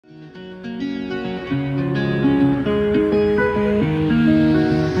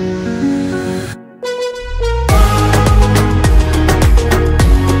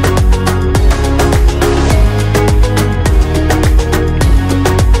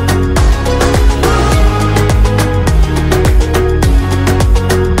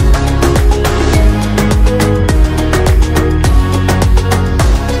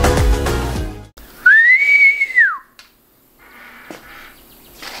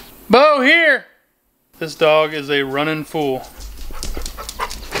Bo, here! This dog is a running fool.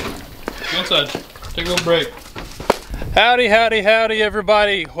 Go inside. Take a little break. Howdy, howdy, howdy,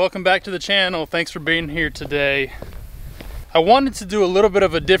 everybody. Welcome back to the channel. Thanks for being here today. I wanted to do a little bit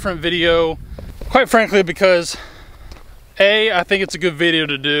of a different video, quite frankly, because A, I think it's a good video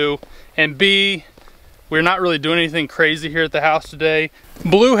to do, and B, we're not really doing anything crazy here at the house today.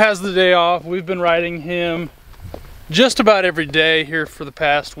 Blue has the day off. We've been riding him just about every day here for the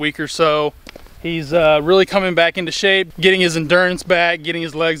past week or so. He's really coming back into shape, getting his endurance back, getting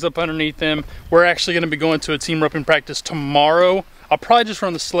his legs up underneath him. We're actually going to be going to a team roping practice tomorrow. I'll probably just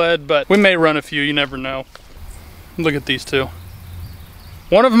run the sled, but we may run a few, you never know. Look at these two.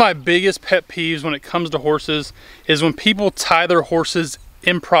 One of my biggest pet peeves when it comes to horses is when people tie their horses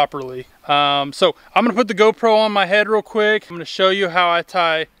improperly. So I'm gonna put the GoPro on my head real quick. I'm gonna show you how I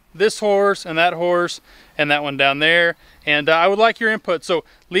tie this horse and that one down there. And I would like your input. So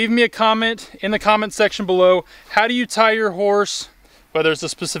leave me a comment in the comment section below. How do you tie your horse? Whether it's a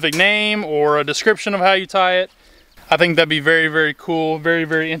specific name or a description of how you tie it. I think that'd be very, very cool, very,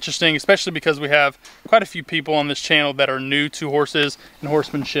 very interesting, especially because we have quite a few people on this channel that are new to horses and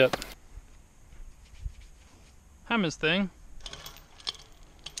horsemanship. Hi, Miss Thing.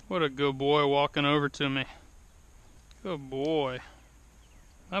 What a good boy walking over to me. Good boy.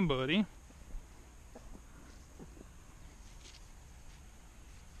 Hi, buddy.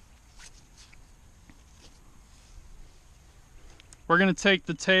 We're gonna take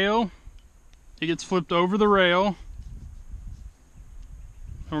the tail. It gets flipped over the rail.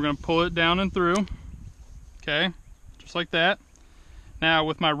 And we're gonna pull it down and through. Okay, just like that. Now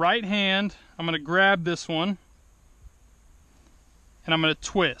with my right hand, I'm gonna grab this one and I'm gonna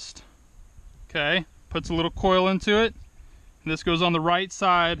twist. Okay, puts a little coil into it. And this goes on the right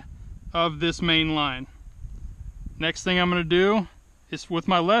side of this main line. Next thing I'm gonna do is with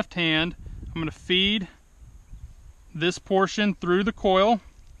my left hand, I'm gonna feed this portion through the coil.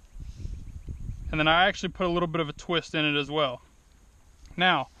 And then I actually put a little bit of a twist in it as well.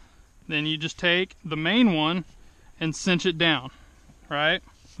 Now, then you just take the main one and cinch it down, right?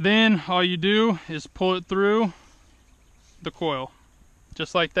 Then all you do is pull it through the coil,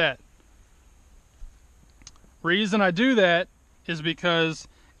 just like that. Reason I do that is because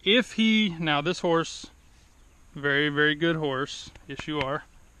if now this horse, very, very good horse, yes you are,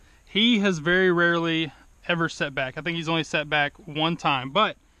 he has very rarely ever set back. I think he's only set back one time,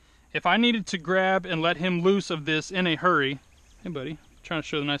 but if I needed to grab and let him loose of this in a hurry, hey buddy, trying to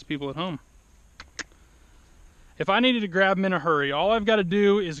show the nice people at home. If I needed to grab him in a hurry, all I've got to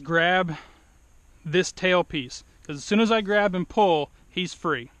do is grab this tail piece, because as soon as I grab and pull, he's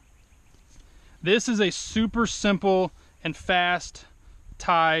free. This is a super simple and fast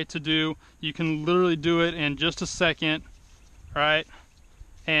tie to do. You can literally do it in just a second, right?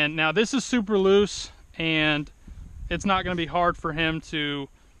 And now this is super loose and it's not going to be hard for him to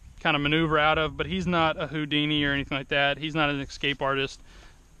kind of maneuver out of, but he's not a Houdini or anything like that. He's not an escape artist.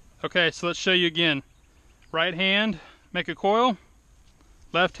 Okay, so let's show you again. Right hand, make a coil.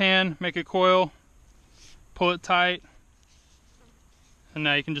 Left hand, make a coil. Pull it tight. And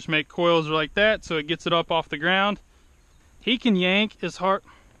now you can just make coils like that so it gets it up off the ground. He can yank as hard,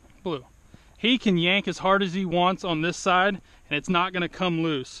 Blue. He can yank as hard as he wants on this side and it's not gonna come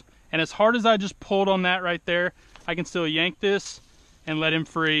loose. And as hard as I just pulled on that right there, I can still yank this and let him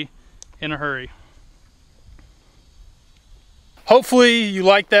free in a hurry. Hopefully you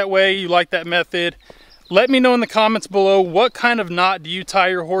like that way, you like that method. Let me know in the comments below what kind of knot do you tie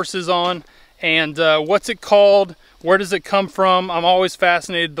your horses on and what's it called, where does it come from? I'm always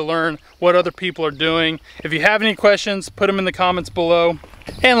fascinated to learn what other people are doing. If you have any questions, put them in the comments below.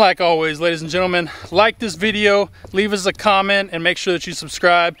 And like always, ladies and gentlemen, like this video, leave us a comment, and make sure that you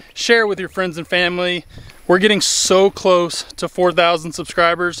subscribe. Share it with your friends and family. We're getting so close to 4,000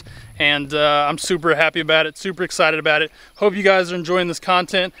 subscribers, and I'm super happy about it, super excited about it. Hope you guys are enjoying this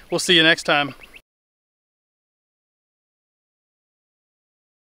content. We'll see you next time.